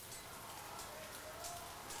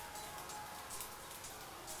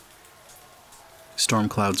Storm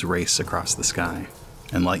clouds race across the sky,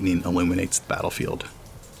 and lightning illuminates the battlefield.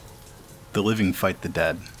 The living fight the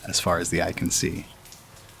dead as far as the eye can see.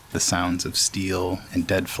 The sounds of steel and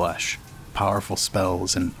dead flesh, powerful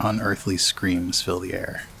spells, and unearthly screams fill the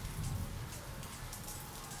air.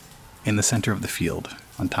 In the center of the field,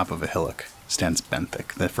 on top of a hillock, stands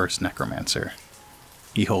Benthic, the first necromancer.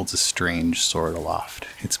 He holds a strange sword aloft,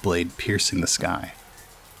 its blade piercing the sky.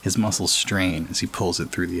 His muscles strain as he pulls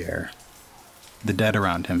it through the air. The dead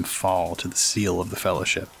around him fall to the seal of the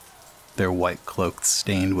fellowship. Their white cloaks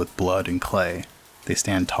stained with blood and clay, they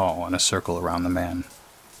stand tall in a circle around the man.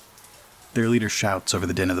 Their leader shouts over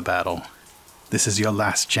the din of the battle, "This is your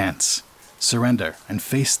last chance. Surrender and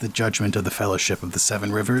face the judgment of the Fellowship of the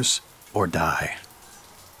Seven Rivers, or die."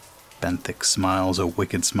 Benthic smiles a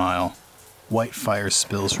wicked smile. White fire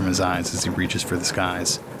spills from his eyes as he reaches for the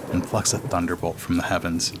skies and plucks a thunderbolt from the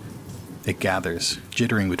heavens. It gathers,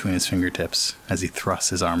 jittering between his fingertips, as he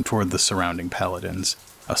thrusts his arm toward the surrounding paladins.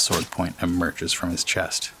 A sword point emerges from his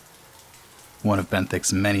chest. One of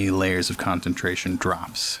Benthic's many layers of concentration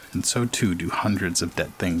drops, and so too do hundreds of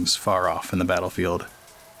dead things far off in the battlefield.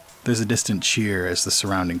 There's a distant cheer as the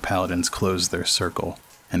surrounding paladins close their circle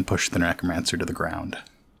and push the necromancer to the ground.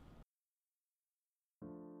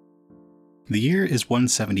 The year is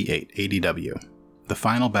 178 ADW. The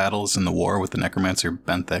final battles in the war with the necromancer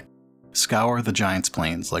Benthic scour the Giants'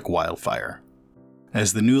 Plains like wildfire.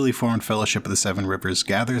 As the newly formed Fellowship of the Seven Rivers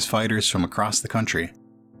gathers fighters from across the country,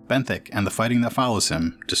 Benthic and the fighting that follows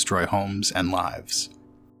him destroy homes and lives.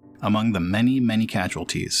 Among the many, many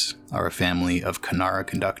casualties are a family of Kanara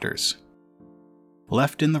conductors.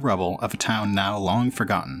 Left in the rubble of a town now long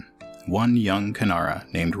forgotten, one young Kanara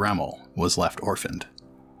named Remmel was left orphaned.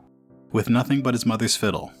 With nothing but his mother's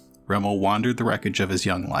fiddle, Remmel wandered the wreckage of his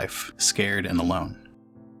young life, scared and alone.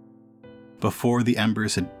 Before the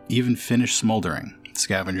embers had even finished smoldering,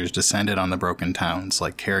 scavengers descended on the broken towns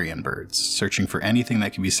like carrion birds, searching for anything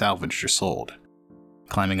that could be salvaged or sold.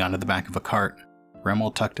 Climbing onto the back of a cart,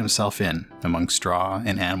 Remmel tucked himself in among straw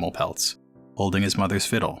and animal pelts, holding his mother's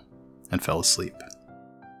fiddle, and fell asleep.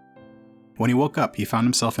 When he woke up, he found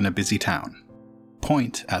himself in a busy town.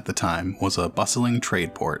 Point, at the time, was a bustling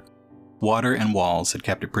trade port. Water and walls had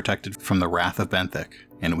kept it protected from the wrath of Benthic,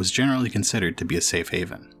 and it was generally considered to be a safe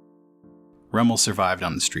haven. Remmel survived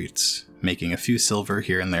on the streets, making a few silver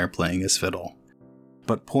here and there playing his fiddle.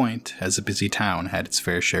 But Point, as a busy town, had its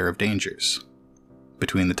fair share of dangers.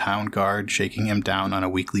 Between the town guard shaking him down on a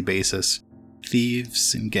weekly basis,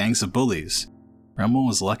 thieves, and gangs of bullies, Remmel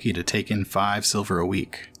was lucky to take in 5 silver a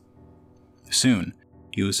week. Soon,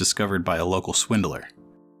 he was discovered by a local swindler,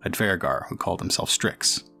 a Dvergar who called himself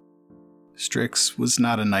Strix. Strix was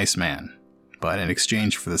not a nice man, but in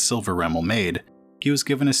exchange for the silver Remmel made, he was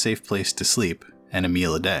given a safe place to sleep and a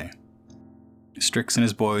meal a day. Strix and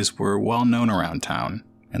his boys were well known around town,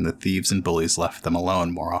 and the thieves and bullies left them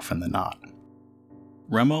alone more often than not.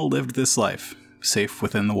 Remmel lived this life, safe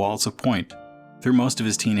within the walls of Point, through most of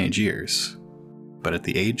his teenage years. But at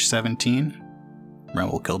the age 17,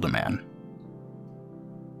 Remmel killed a man.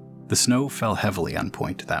 The snow fell heavily on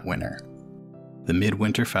Point that winter. The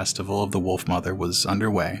midwinter festival of the Wolf Mother was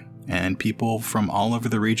underway, and people from all over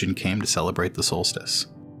the region came to celebrate the solstice.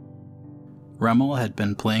 Remmel had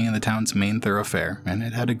been playing in the town's main thoroughfare and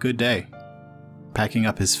had had a good day. Packing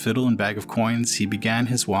up his fiddle and bag of coins, he began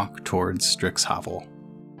his walk towards Strix's hovel.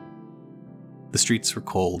 The streets were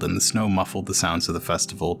cold, and the snow muffled the sounds of the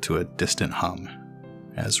festival to a distant hum.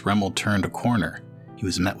 As Remmel turned a corner, he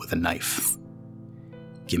was met with a knife.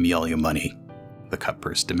 "Give me all your money," the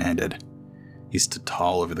cutpurse demanded. He stood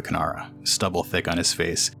tall over the Kanara, stubble thick on his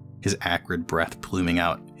face, his acrid breath pluming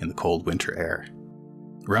out in the cold winter air.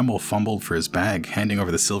 Remmel fumbled for his bag, handing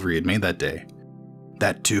over the silver he had made that day.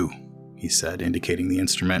 "That too," he said, indicating the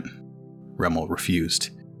instrument. Remmel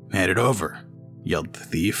refused. "Hand it over," yelled the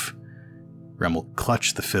thief. Remmel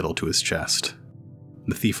clutched the fiddle to his chest.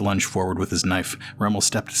 The thief lunged forward with his knife. Remmel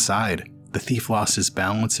stepped aside. The thief lost his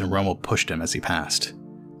balance, and Remmel pushed him as he passed.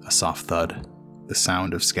 A soft thud, the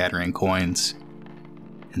sound of scattering coins,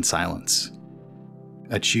 and silence.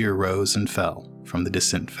 A cheer rose and fell from the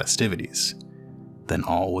distant festivities. Then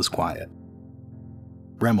all was quiet.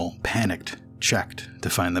 Remmel, panicked, checked to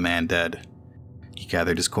find the man dead. He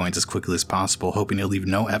gathered his coins as quickly as possible, hoping to leave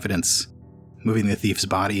no evidence. Moving the thief's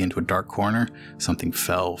body into a dark corner, something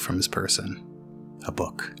fell from his person. A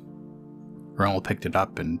book. Remmel picked it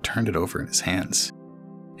up and turned it over in his hands.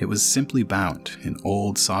 It was simply bound in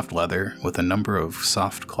old soft leather with a number of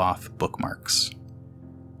soft cloth bookmarks.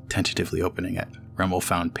 Tentatively opening it, Remmel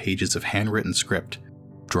found pages of handwritten script,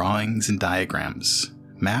 drawings and diagrams,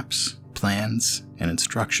 maps, plans, and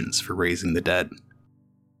instructions for raising the dead.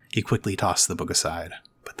 He quickly tossed the book aside,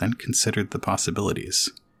 but then considered the possibilities.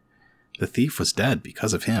 The thief was dead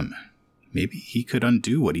because of him. Maybe he could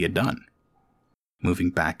undo what he had done.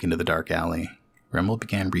 Moving back into the dark alley, Remmel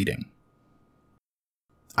began reading.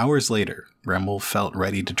 Hours later, Remmel felt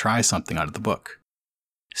ready to try something out of the book.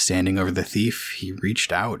 Standing over the thief, he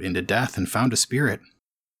reached out into death and found a spirit,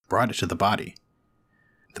 brought it to the body.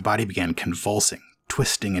 The body began convulsing,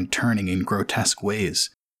 twisting and turning in grotesque ways.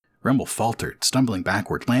 Remmel faltered, stumbling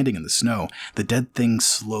backward, landing in the snow. The dead thing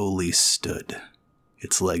slowly stood,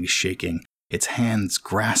 its legs shaking, its hands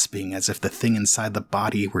grasping as if the thing inside the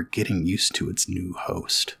body were getting used to its new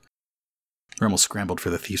host. Remmel scrambled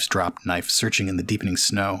for the thief's dropped knife, searching in the deepening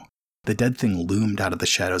snow. The dead thing loomed out of the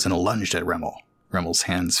shadows and lunged at Remmel. Remmel's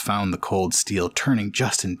hands found the cold steel, turning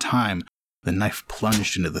just in time. The knife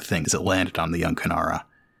plunged into the thing as it landed on the young Kanara.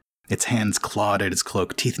 Its hands clawed at his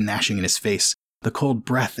cloak, teeth gnashing in his face. The cold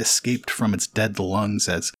breath escaped from its dead lungs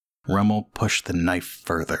as Remmel pushed the knife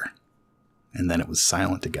further. And then it was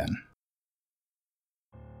silent again.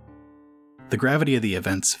 The gravity of the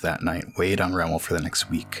events of that night weighed on Remmel for the next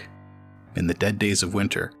week. In the dead days of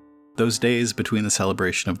winter, those days between the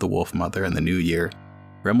celebration of the Wolf Mother and the New Year,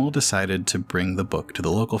 Remmel decided to bring the book to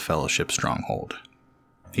the local fellowship stronghold.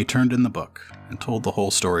 He turned in the book and told the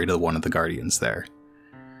whole story to one of the guardians there.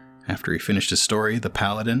 After he finished his story, the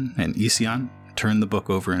paladin and Ision turned the book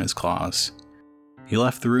over in his claws. He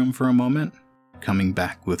left the room for a moment, coming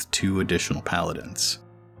back with 2 additional paladins.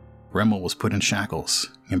 Remmel was put in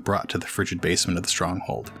shackles and brought to the frigid basement of the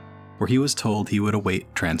stronghold, where he was told he would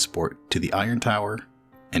await transport to the Iron Tower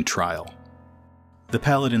and trial. The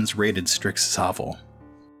paladins raided Strix's hovel,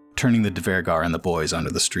 turning the Dvergar and the boys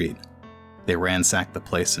onto the street. They ransacked the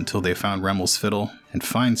place until they found Remmel's fiddle and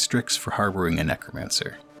fined Strix for harboring a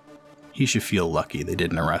necromancer. He should feel lucky they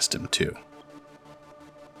didn't arrest him too.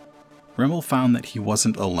 Remmel found that he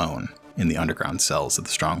wasn't alone in the underground cells of the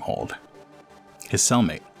stronghold. His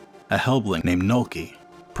cellmate, a Helbling named Nolki,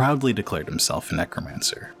 proudly declared himself a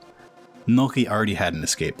necromancer. Nolki already had an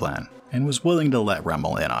escape plan and was willing to let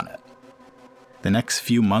Remmel in on it. The next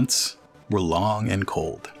few months were long and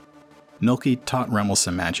cold. Nolki taught Remmel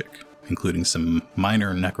some magic, including some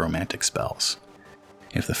minor necromantic spells.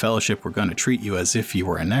 If the Fellowship were going to treat you as if you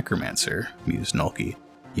were a necromancer, mused Nolki,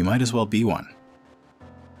 you might as well be one.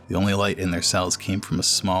 The only light in their cells came from a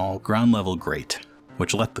small, ground-level grate,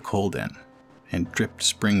 which let the cold in, and dripped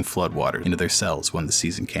spring floodwater into their cells when the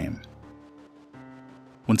season came.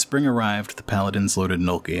 When spring arrived, the paladins loaded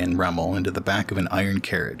Nolki and Remmel into the back of an iron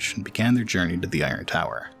carriage and began their journey to the Iron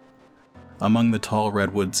Tower. Among the tall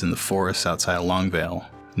redwoods in the forest outside Longvale,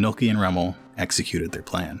 Nolki and Remmel executed their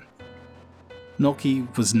plan.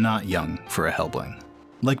 Nolki was not young for a Helbling.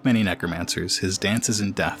 Like many necromancers, his dances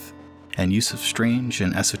in death and use of strange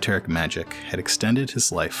and esoteric magic had extended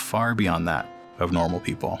his life far beyond that of normal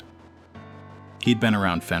people. He'd been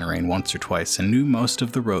around Fenrain once or twice and knew most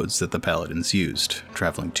of the roads that the paladins used,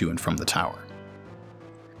 traveling to and from the tower.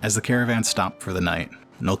 As the caravan stopped for the night,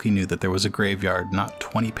 Nolki knew that there was a graveyard not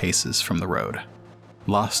 20 paces from the road.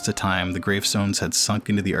 Lost to time, the gravestones had sunk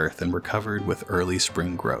into the earth and were covered with early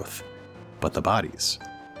spring growth, but the bodies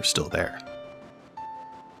were still there.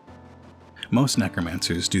 Most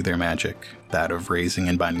necromancers do their magic, that of raising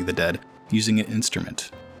and binding the dead, using an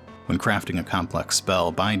instrument. When crafting a complex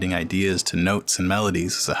spell, binding ideas to notes and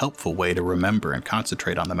melodies is a helpful way to remember and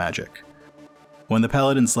concentrate on the magic. When the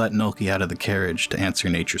paladins let Nolki out of the carriage to answer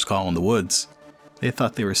nature's call in the woods, they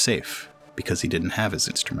thought they were safe because he didn't have his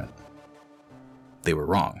instrument. They were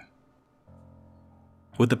wrong.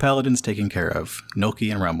 With the paladins taken care of,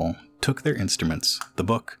 Nolki and Remmel took their instruments, the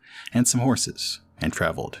book, and some horses, and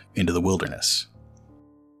traveled into the wilderness.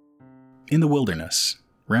 In the wilderness,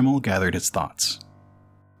 Remmel gathered his thoughts.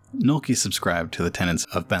 Nolki subscribed to the tenets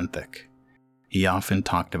of Benthic. He often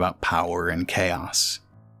talked about power and chaos.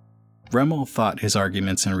 Remmel thought his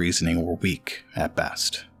arguments and reasoning were weak at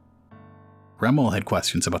best. Remmel had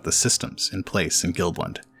questions about the systems in place in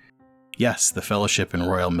Guildland. Yes, the Fellowship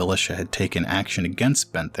and Royal Militia had taken action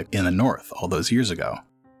against Benthic in the north all those years ago,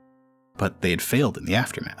 but they had failed in the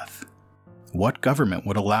aftermath. What government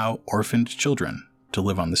would allow orphaned children to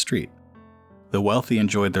live on the street? The wealthy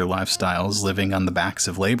enjoyed their lifestyles living on the backs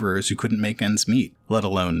of laborers who couldn't make ends meet, let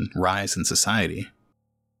alone rise in society.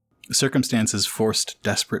 Circumstances forced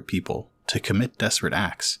desperate people to commit desperate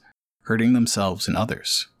acts, hurting themselves and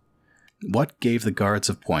others. What gave the guards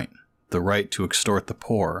of Point the right to extort the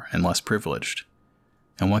poor and less privileged?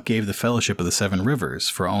 And what gave the Fellowship of the Seven Rivers,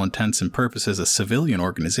 for all intents and purposes a civilian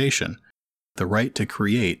organization, the right to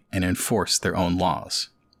create and enforce their own laws?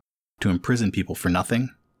 To imprison people for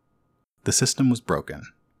nothing? The system was broken.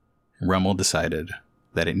 Remmel decided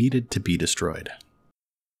that it needed to be destroyed.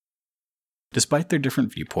 Despite their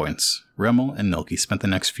different viewpoints, Remmel and Nulki spent the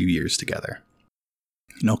next few years together.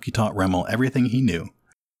 Nulki taught Remmel everything he knew,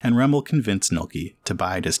 and Remmel convinced Nulki to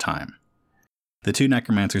bide his time. The two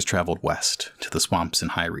necromancers traveled west to the swamps in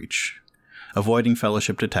High Reach, avoiding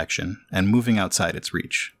Fellowship detection and moving outside its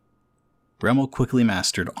reach. Remmel quickly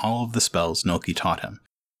mastered all of the spells Nulki taught him,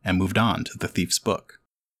 and moved on to the Thief's Book.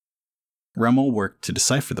 Remmel worked to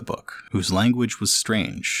decipher the book, whose language was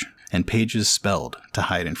strange, and pages spelled to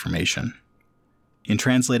hide information. In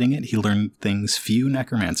translating it, he learned things few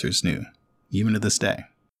necromancers knew, even to this day.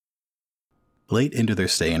 Late into their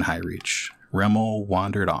stay in High Reach, Remmel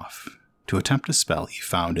wandered off to attempt a spell he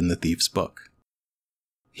found in the Thief's Book.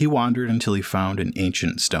 He wandered until he found an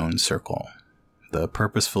ancient stone circle. The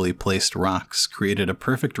purposefully placed rocks created a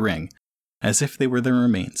perfect ring, as if they were the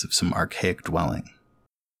remains of some archaic dwelling.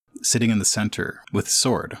 Sitting in the center, with a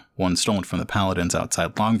sword, one stolen from the paladins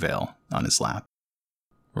outside Longvale, on his lap,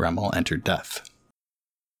 Remmel entered death.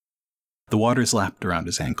 The waters lapped around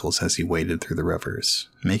his ankles as he waded through the rivers,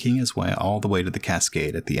 making his way all the way to the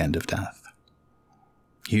cascade at the end of death.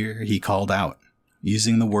 Here he called out,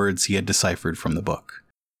 using the words he had deciphered from the book.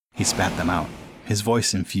 He spat them out, his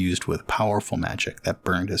voice infused with powerful magic that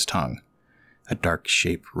burned his tongue. A dark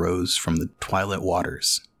shape rose from the twilight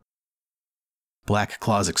waters. Black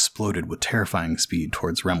claws exploded with terrifying speed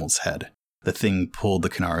towards Remmel's head. The thing pulled the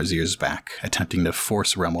Kanara's ears back, attempting to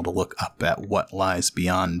force Remmel to look up at what lies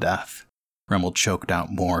beyond death. Remmel choked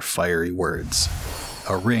out more fiery words.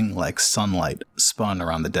 A ring like sunlight spun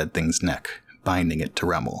around the dead thing's neck, binding it to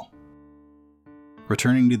Remmel.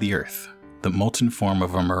 Returning to the earth, the molten form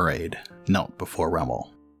of a mermaid knelt before Remmel.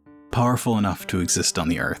 Powerful enough to exist on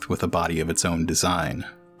the earth with a body of its own design,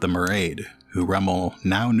 the mermaid, who Remmel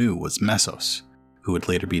now knew was Messos, who would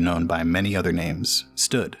later be known by many other names,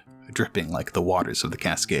 stood, dripping like the waters of the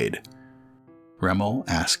cascade. Remmel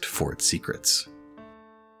asked for its secrets.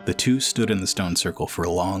 The two stood in the stone circle for a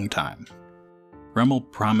long time.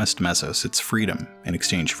 Remmel promised Messos its freedom in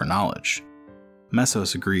exchange for knowledge.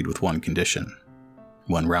 Messos agreed with one condition.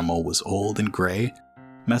 When Remmel was old and gray,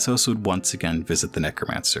 Messos would once again visit the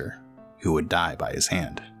Necromancer, who would die by his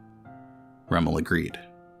hand. Remmel agreed.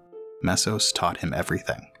 Messos taught him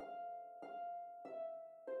everything.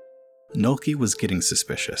 Nulki was getting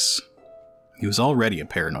suspicious. He was already a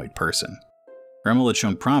paranoid person. Remmel had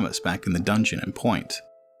shown promise back in the dungeon in Point,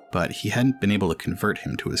 but he hadn't been able to convert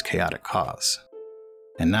him to his chaotic cause.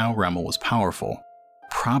 And now Remmel was powerful,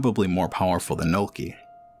 probably more powerful than Nulki.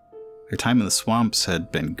 Their time in the swamps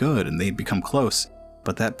had been good and they'd become close,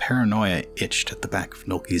 but that paranoia itched at the back of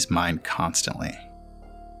Nulki's mind constantly.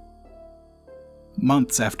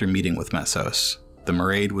 Months after meeting with Messos, the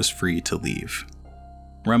mermaid was free to leave.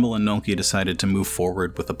 Remmel and Nulki decided to move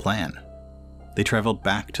forward with a plan. They traveled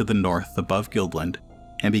back to the north above Guildland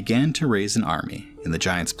and began to raise an army in the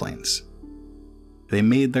Giants' Plains. They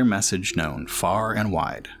made their message known far and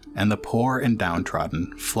wide, and the poor and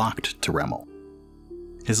downtrodden flocked to Remmel.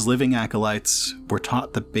 His living acolytes were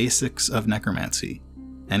taught the basics of necromancy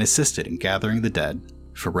and assisted in gathering the dead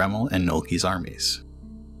for Remmel and Nulki's armies.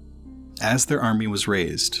 As their army was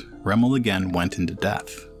raised, Remmel again went into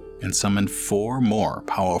death and summoned 4 more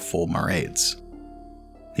powerful mermaids.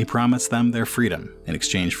 He promised them their freedom in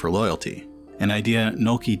exchange for loyalty, an idea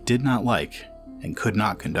Nulki did not like and could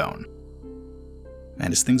not condone.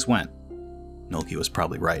 And as things went, Nulki was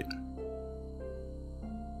probably right.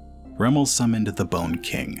 Remmel summoned the Bone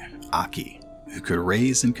King, Aki, who could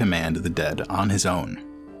raise and command the dead on his own.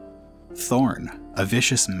 Thorn, a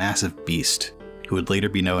vicious, massive beast, who would later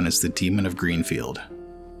be known as the Demon of Greenfield.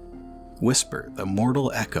 Whisper, the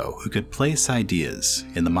mortal echo who could place ideas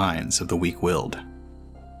in the minds of the weak-willed.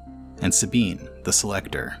 And Sabine, the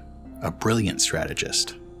Selector, a brilliant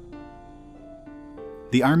strategist.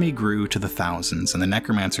 The army grew to the thousands and the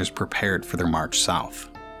necromancers prepared for their march south.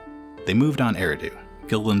 They moved on Eridu,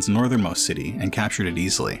 Guildland's northernmost city, and captured it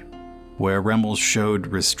easily. Where Remmel showed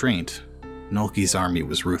restraint, Nulki's army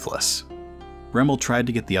was ruthless. Remmel tried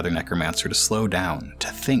to get the other necromancer to slow down, to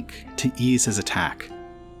think, to ease his attack,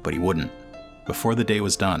 but he wouldn't. Before the day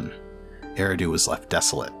was done, Eridu was left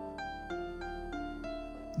desolate.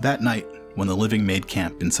 That night, when the living made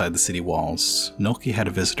camp inside the city walls, Nulki had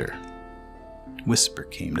a visitor. Whisper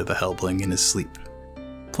came to the Helbling in his sleep,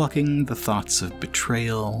 plucking the thoughts of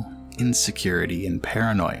betrayal, insecurity, and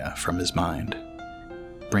paranoia from his mind,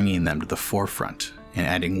 bringing them to the forefront and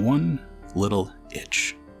adding one little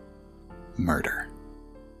itch: murder.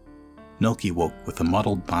 Nulki woke with a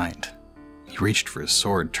muddled mind. He reached for his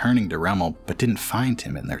sword, turning to Remmel, but didn't find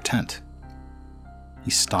him in their tent.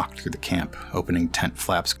 He stalked through the camp, opening tent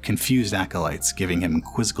flaps, confused acolytes giving him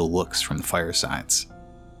quizzical looks from the firesides.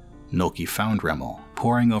 Nolki found Remmel,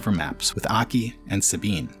 poring over maps with Aki and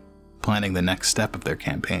Sabine, planning the next step of their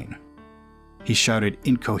campaign. He shouted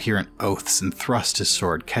incoherent oaths and thrust his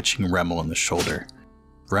sword, catching Remmel in the shoulder.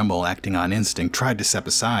 Remmel, acting on instinct, tried to step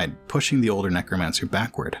aside, pushing the older necromancer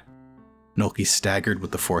backward. Nolki staggered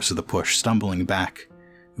with the force of the push, stumbling back.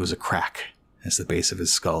 It was a crack as the base of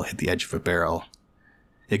his skull hit the edge of a barrel.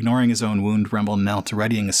 Ignoring his own wound, Remmel knelt,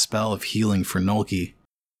 readying a spell of healing for Nolki.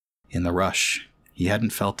 In the rush, he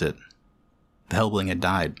hadn't felt it. The Helbling had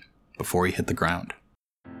died before he hit the ground.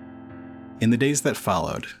 In the days that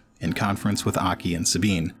followed, in conference with Aki and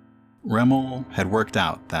Sabine, Remmel had worked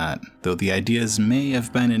out that, though the ideas may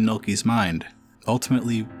have been in Nolki's mind,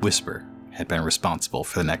 ultimately Whisper had been responsible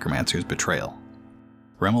for the Necromancer's betrayal.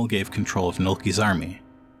 Remmel gave control of Nolki's army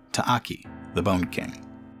to Aki, the Bone King.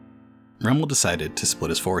 Remmel decided to split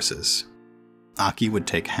his forces. Aki would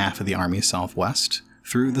take half of the army southwest,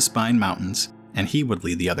 through the Spine Mountains, and he would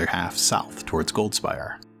lead the other half south towards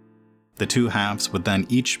Goldspire. The two halves would then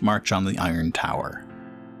each march on the Iron Tower.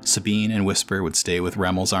 Sabine and Whisper would stay with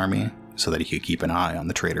Remmel's army, so that he could keep an eye on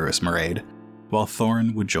the traitorous Maraid, while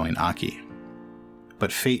Thorn would join Aki.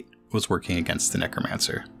 But fate was working against the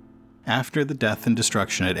Necromancer. After the death and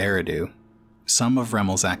destruction at Eridu, some of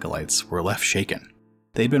Remmel's acolytes were left shaken.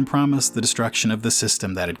 They'd been promised the destruction of the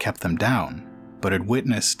system that had kept them down, but had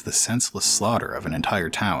witnessed the senseless slaughter of an entire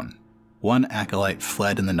town. One acolyte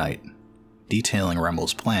fled in the night, detailing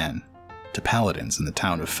Remmel's plan to paladins in the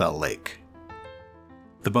town of Fell Lake.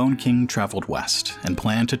 The Bone King traveled west and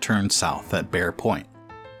planned to turn south at Bear Point,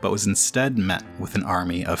 but was instead met with an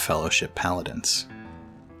army of Fellowship paladins.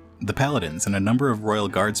 The paladins and a number of Royal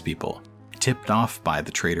Guards people, tipped off by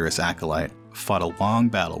the traitorous acolyte, fought a long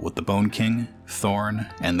battle with the Bone King, Thorn,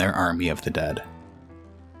 and their army of the dead.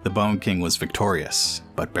 The Bone King was victorious,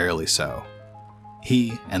 but barely so.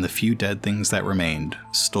 He and the few dead things that remained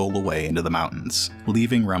stole away into the mountains,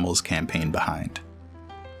 leaving Remmel's campaign behind.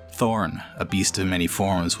 Thorn, a beast of many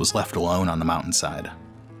forms, was left alone on the mountainside.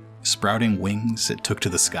 Sprouting wings, it took to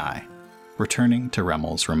the sky, returning to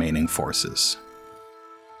Remmel's remaining forces.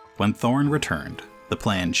 When Thorn returned, the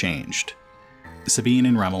plan changed. Sabine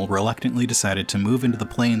and Remmel reluctantly decided to move into the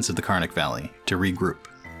plains of the Karnak Valley to regroup.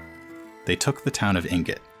 They took the town of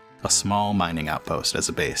Ingot, a small mining outpost, as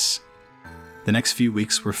a base. The next few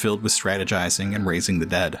weeks were filled with strategizing and raising the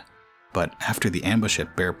dead, but after the ambush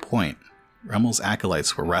at Bear Point, Remmel's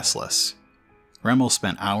acolytes were restless. Remmel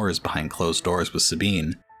spent hours behind closed doors with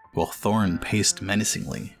Sabine, while Thorn paced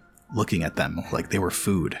menacingly, looking at them like they were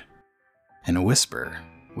food. And Whisper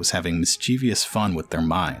was having mischievous fun with their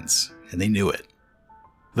minds, and they knew it.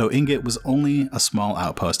 Though Ingot was only a small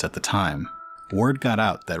outpost at the time, word got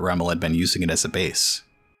out that Remmel had been using it as a base.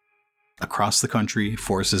 Across the country,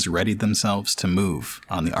 forces readied themselves to move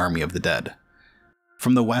on the army of the dead.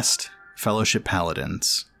 From the west, Fellowship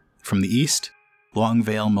paladins. From the east,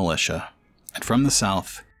 Longvale militia. And from the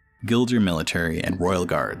south, Gilder military and Royal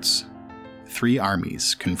Guards. 3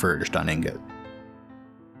 armies converged on Ingot.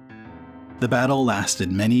 The battle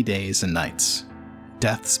lasted many days and nights.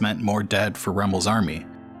 Deaths meant more dead for Remmel's army,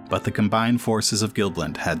 but the combined forces of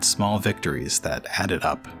Guildland had small victories that added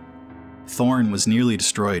up. Thorn was nearly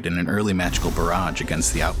destroyed in an early magical barrage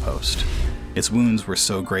against the outpost. Its wounds were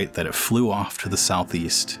so great that it flew off to the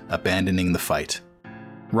southeast, abandoning the fight.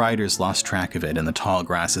 Riders lost track of it in the tall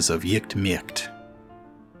grasses of Yicht Micht.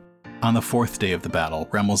 On the 4th day of the battle,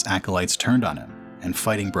 Remmel's acolytes turned on him, and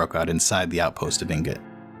fighting broke out inside the outpost of Ingot.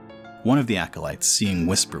 One of the acolytes, seeing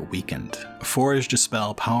Whisper weakened, forged a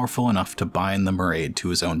spell powerful enough to bind the Maraid to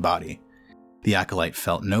his own body. The acolyte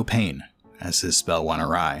felt no pain as his spell went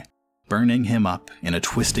awry, burning him up in a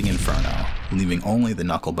twisting inferno, leaving only the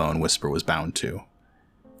knucklebone Whisper was bound to.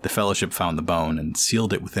 The Fellowship found the bone and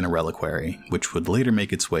sealed it within a reliquary, which would later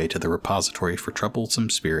make its way to the repository for troublesome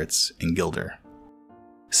spirits in Gilder.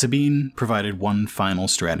 Sabine provided one final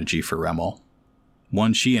strategy for Remmel,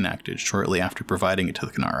 one she enacted shortly after providing it to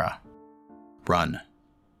the Kanara. Run.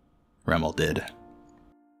 Remmel did.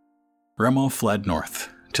 Remmel fled north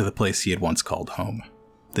to the place he had once called home,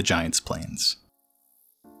 the Giants' Plains.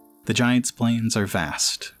 The Giants' Plains are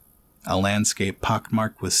vast, a landscape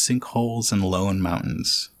pockmarked with sinkholes and lone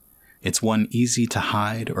mountains. It's one easy to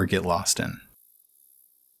hide or get lost in.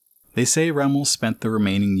 They say Remmel spent the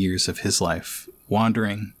remaining years of his life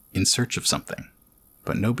wandering in search of something,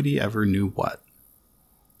 but nobody ever knew what.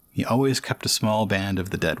 He always kept a small band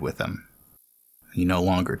of the dead with him. He no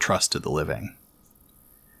longer trusted the living.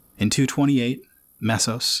 In 228,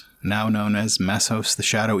 Messos, now known as Messos the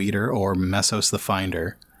Shadow Eater or Messos the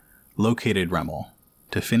Finder, located Remmel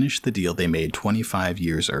to finish the deal they made 25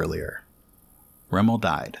 years earlier. Remmel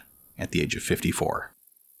died at the age of 54.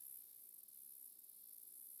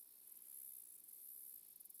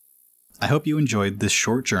 I hope you enjoyed this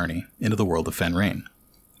short journey into the world of Fenrain.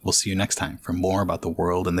 We'll see you next time for more about the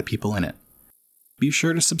world and the people in it. Be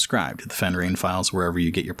sure to subscribe to the Fenrain Files wherever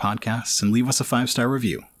you get your podcasts and leave us a 5-star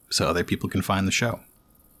review so other people can find the show.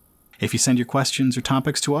 If you send your questions or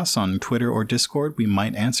topics to us on Twitter or Discord, we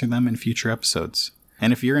might answer them in future episodes.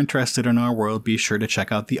 And if you're interested in our world, be sure to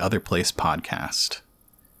check out the Other Place podcast.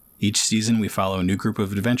 Each season we follow a new group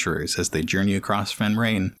of adventurers as they journey across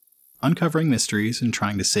Fenrain, uncovering mysteries and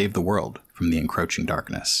trying to save the world from the encroaching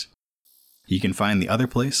darkness. You can find The Other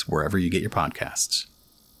Place wherever you get your podcasts.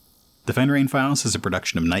 The Fenrain Files is a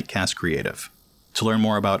production of Nightcast Creative. To learn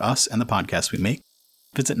more about us and the podcasts we make,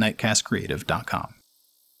 visit nightcastcreative.com.